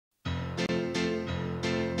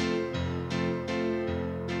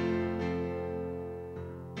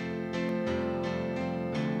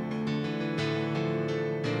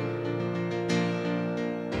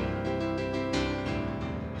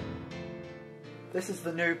This is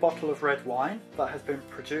the new bottle of red wine that has been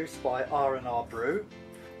produced by RnR Brew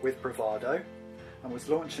with Bravado and was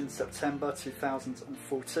launched in September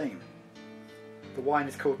 2014. The wine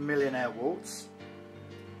is called Millionaire Waltz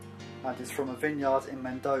and is from a vineyard in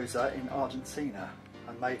Mendoza in Argentina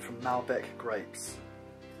and made from Malbec grapes.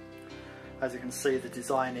 As you can see, the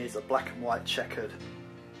design is a black and white checkered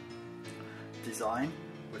design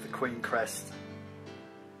with the Queen crest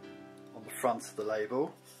on the front of the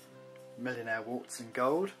label, Millionaire Waltz in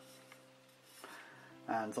gold,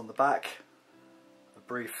 and on the back a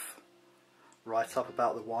brief write-up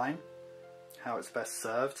about the wine, how it's best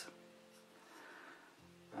served,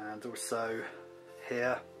 and also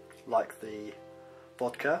here, like the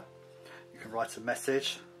vodka, you can write a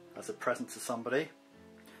message as a present to somebody,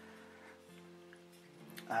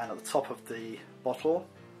 and at the top of the bottle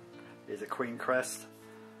is a Queen crest,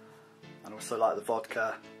 and also like the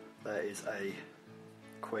vodka there is a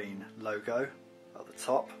Queen logo at the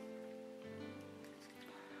top.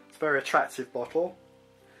 It's a very attractive bottle,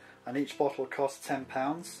 and each bottle costs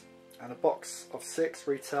 £10 and a box of 6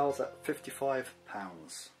 retails at £55.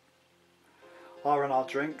 RnR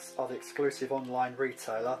Drinks are the exclusive online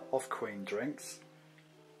retailer of Queen drinks.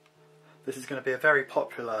 This is going to be a very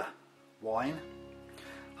popular wine,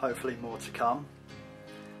 hopefully more to come,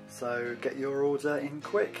 so get your order in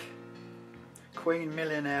quick. Queen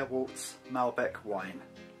Millionaire Waltz Malbec wine.